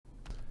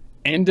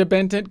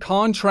Independent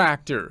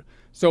contractor.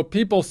 So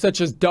people such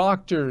as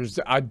doctors,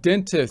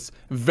 dentists,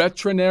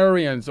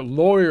 veterinarians,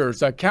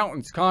 lawyers,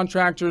 accountants,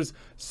 contractors,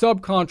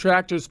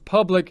 subcontractors,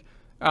 public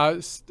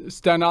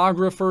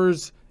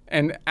stenographers,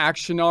 and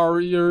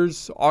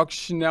auctioneers,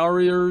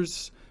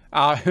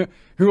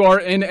 who are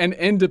in an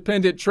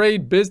independent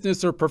trade,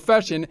 business, or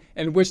profession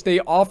in which they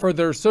offer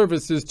their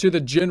services to the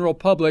general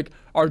public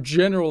are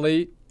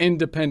generally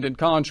independent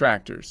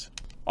contractors.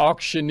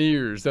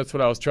 Auctioneers, that's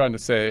what I was trying to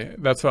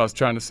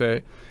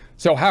say.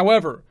 So,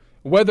 however,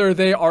 whether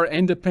they are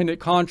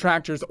independent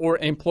contractors or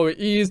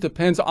employees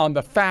depends on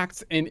the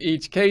facts in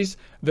each case.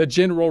 The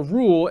general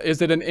rule is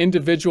that an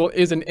individual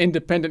is an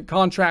independent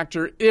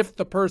contractor if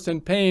the person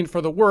paying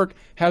for the work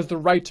has the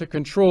right to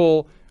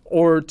control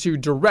or to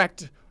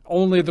direct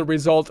only the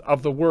result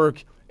of the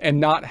work and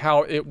not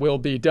how it will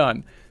be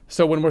done.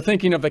 So when we're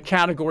thinking of the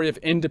category of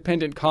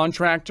independent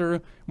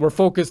contractor, we're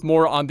focused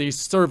more on these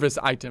service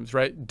items,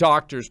 right?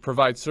 Doctors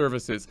provide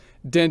services,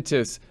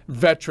 dentists,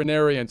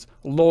 veterinarians,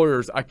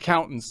 lawyers,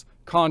 accountants,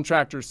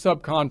 contractors,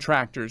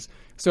 subcontractors.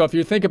 So if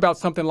you think about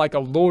something like a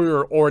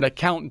lawyer or an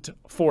accountant,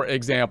 for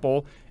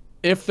example,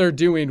 if they're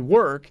doing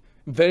work,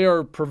 they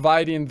are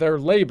providing their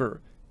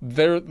labor.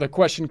 The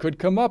question could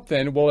come up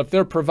then, well, if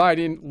they're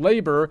providing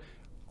labor,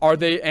 are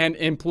they an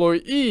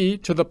employee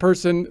to the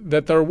person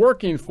that they're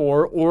working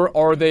for, or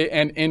are they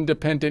an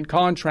independent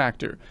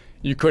contractor?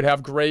 You could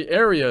have gray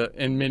area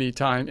in many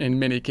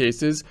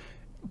cases,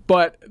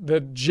 but the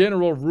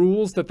general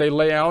rules that they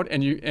lay out,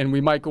 and we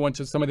might go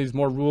into some of these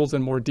more rules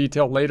in more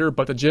detail later,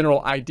 but the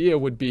general idea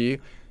would be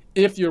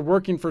if you're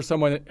working for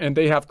someone and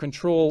they have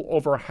control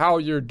over how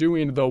you're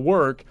doing the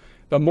work,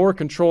 the more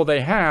control they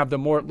have, the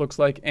more it looks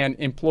like an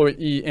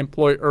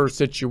employee-employer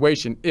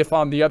situation. If,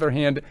 on the other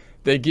hand,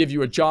 they give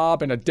you a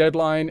job and a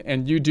deadline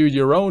and you do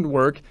your own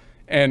work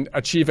and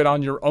achieve it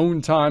on your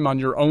own time, on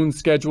your own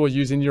schedule,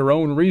 using your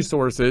own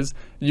resources,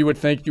 you would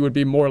think you would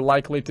be more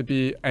likely to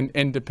be an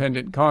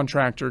independent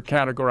contractor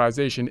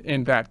categorization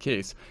in that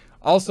case.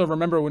 Also,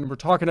 remember, when we're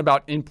talking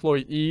about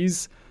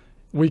employees,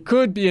 we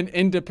could be an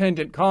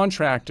independent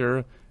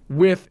contractor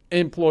with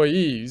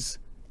employees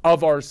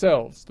of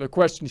ourselves. The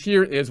question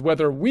here is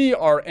whether we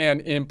are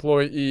an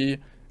employee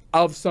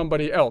of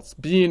somebody else.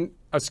 Being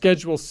a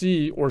Schedule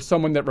C or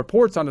someone that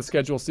reports on a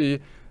Schedule C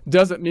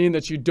doesn't mean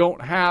that you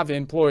don't have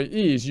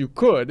employees. You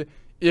could.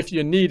 If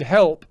you need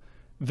help,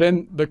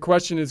 then the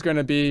question is going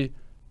to be,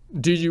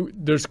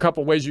 there's a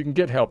couple ways you can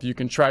get help. You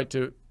can try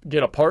to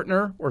get a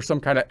partner or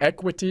some kind of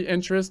equity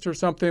interest or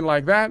something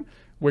like that,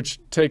 which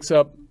takes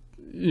up,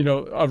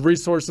 of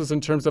resources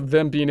in terms of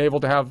them being able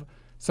to have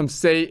some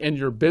say in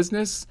your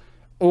business.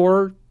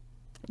 Or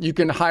you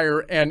can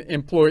hire an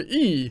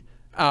employee,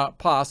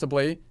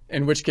 possibly,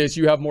 in which case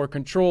you have more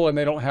control and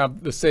they don't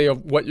have the say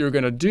of what you're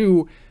going to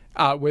do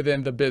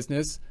within the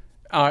business.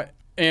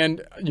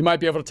 And you might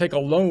be able to take a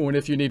loan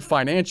if you need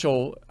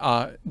financial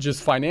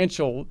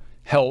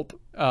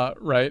help,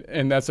 right?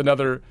 And that's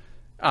another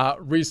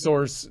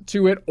resource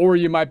to it. Or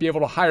you might be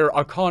able to hire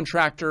a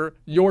contractor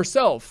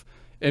yourself,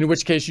 in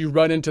which case you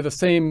run into the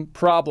same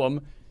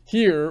problem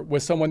here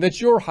with someone that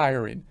you're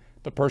hiring.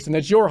 The person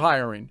that you're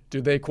hiring,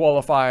 do they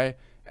qualify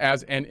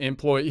as an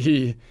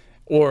employee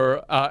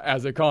or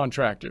as a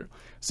contractor?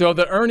 So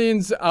the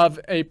earnings of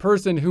a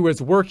person who is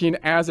working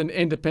as an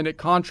independent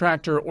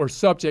contractor or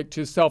subject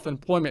to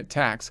self-employment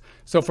tax.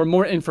 So for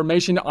more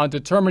information on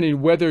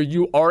determining whether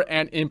you are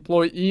an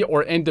employee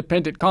or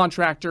independent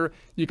contractor,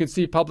 you can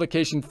see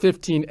publication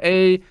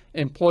 15A,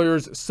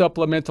 Employer's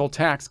Supplemental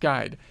Tax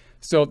Guide.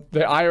 So the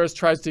IRS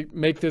tries to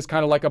make this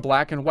kind of like a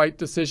black and white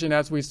decision,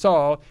 as we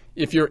saw.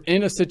 If you're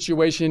in a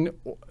situation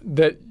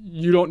that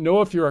you don't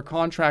know if you're a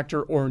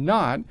contractor or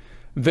not,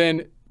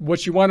 then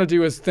what you want to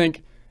do is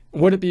think,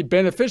 would it be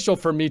beneficial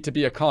for me to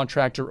be a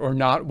contractor or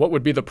not? What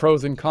would be the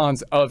pros and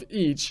cons of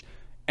each?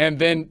 And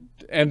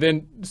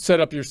then set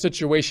up your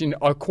situation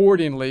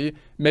accordingly,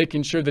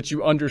 making sure that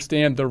you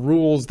understand the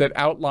rules that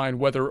outline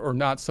whether or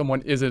not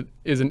someone is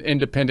an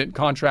independent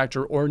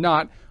contractor or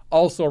not.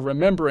 Also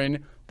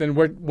remembering then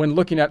when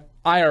looking at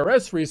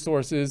IRS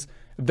resources,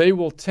 they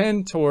will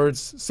tend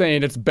towards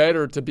saying it's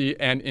better to be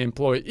an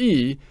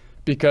employee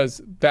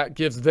because that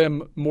gives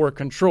them more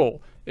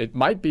control. It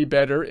might be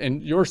better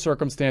in your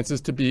circumstances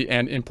to be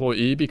an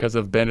employee because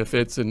of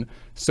benefits and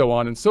so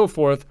on and so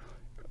forth,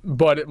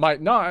 but it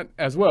might not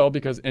as well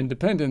because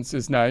independence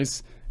is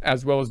nice,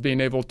 as well as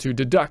being able to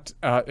deduct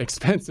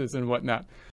expenses and whatnot.